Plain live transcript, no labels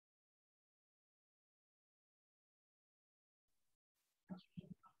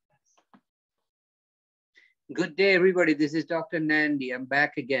Good day, everybody. This is Dr. Nandi. I'm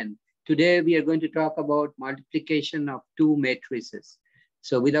back again. Today, we are going to talk about multiplication of two matrices.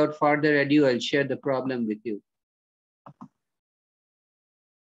 So without further ado, I'll share the problem with you.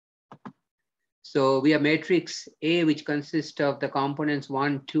 So we have matrix A, which consists of the components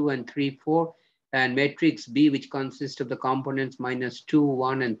 1, 2, and 3, 4, and matrix B, which consists of the components -2,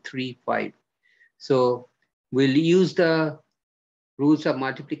 1, and 3, 5. So we'll use the rules of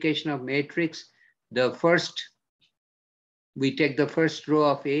multiplication of matrix. We take the first row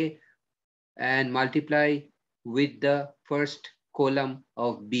of A and multiply with the first column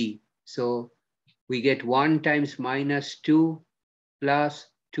of B. So we get 1 times -2 plus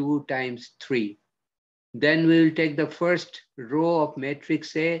 2 times 3. Then we will take the first row of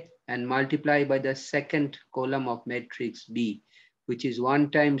matrix A and multiply by the second column of matrix B, which is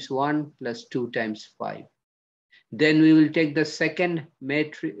 1 times 1 plus 2 times 5. Then we will take the second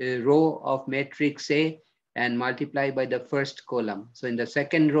row of matrix A and multiply by the first column. So in the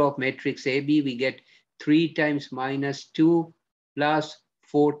second row of matrix AB, we get 3 times -2 plus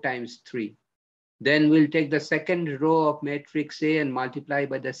 4 times 3. Then we'll take the second row of matrix A and multiply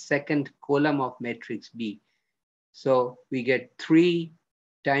by the second column of matrix B. So we get 3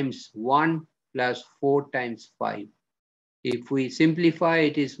 times 1 plus 4 times 5. If we simplify,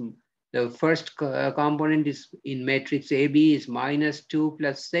 it is the first component is in matrix AB is -2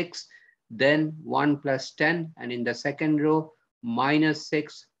 plus 6, then 1 plus 10, and in the second row,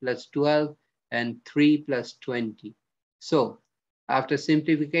 -6 plus 12, and 3 plus 20. So after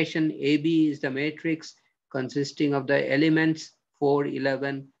simplification, AB is the matrix consisting of the elements 4,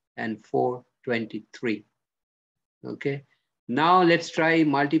 11, and 4, 23. Okay. Now let's try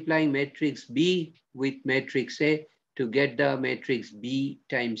multiplying matrix B with matrix A to get the matrix B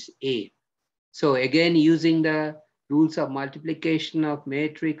times A. So again, using the rules of multiplication of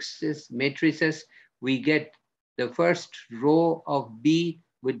matrices, we get the first row of B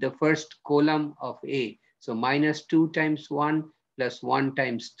with the first column of A. So -2 times 1 plus 1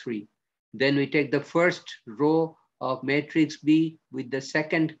 times 3. Then we take the first row of matrix B with the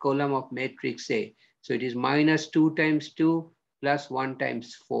second column of matrix A. So it is -2 times 2 plus 1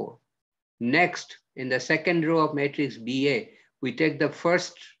 times 4. Next, in the second row of matrix BA, we take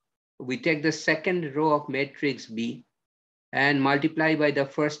the second row of matrix B and multiply by the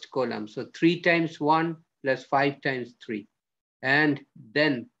first column. So 3 times 1 plus 5 times 3. And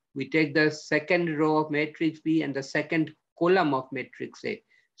then we take the second row of matrix B and the second column of matrix A.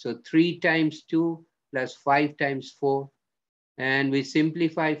 So 3 times 2 plus 5 times 4. And we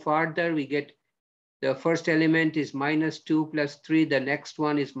simplify further, we get the first element is -2 plus 3. The next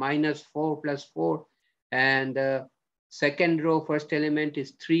one is -4 plus 4. And the second row, first element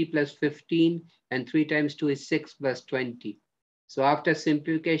is 3 plus 15. And 3 times 2 is 6 plus 20. So after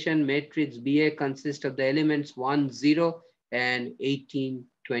simplification, matrix BA consists of the elements 1, 0, and 18,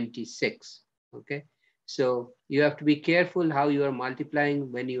 26. Okay. So you have to be careful how you are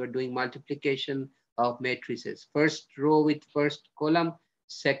multiplying when you are doing multiplication of matrices. First row with first column,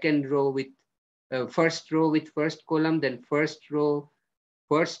 second row with first row with first column, then first row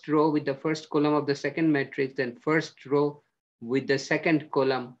with the first column of the second matrix, then first row with the second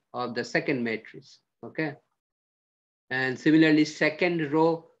column of the second matrix. Okay. And similarly, second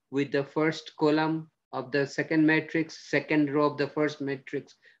row with the first column of the second matrix, second row of the first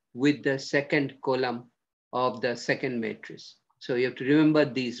matrix with the second column of the second matrix. So you have to remember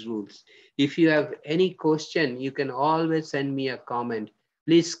these rules. If you have any question, you can always send me a comment.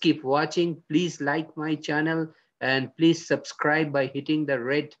 Please keep watching. Please like my channel and please subscribe by hitting the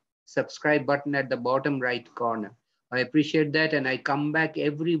red subscribe button at the bottom right corner. I appreciate that, and I come back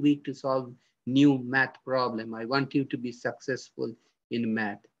every week to solve new math problem. I want you to be successful in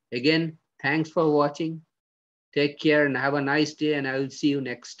math. Again, thanks for watching. Take care and have a nice day, and I will see you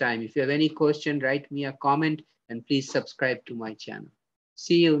next time. If you have any question, write me a comment and please subscribe to my channel.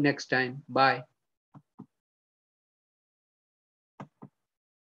 See you next time. Bye.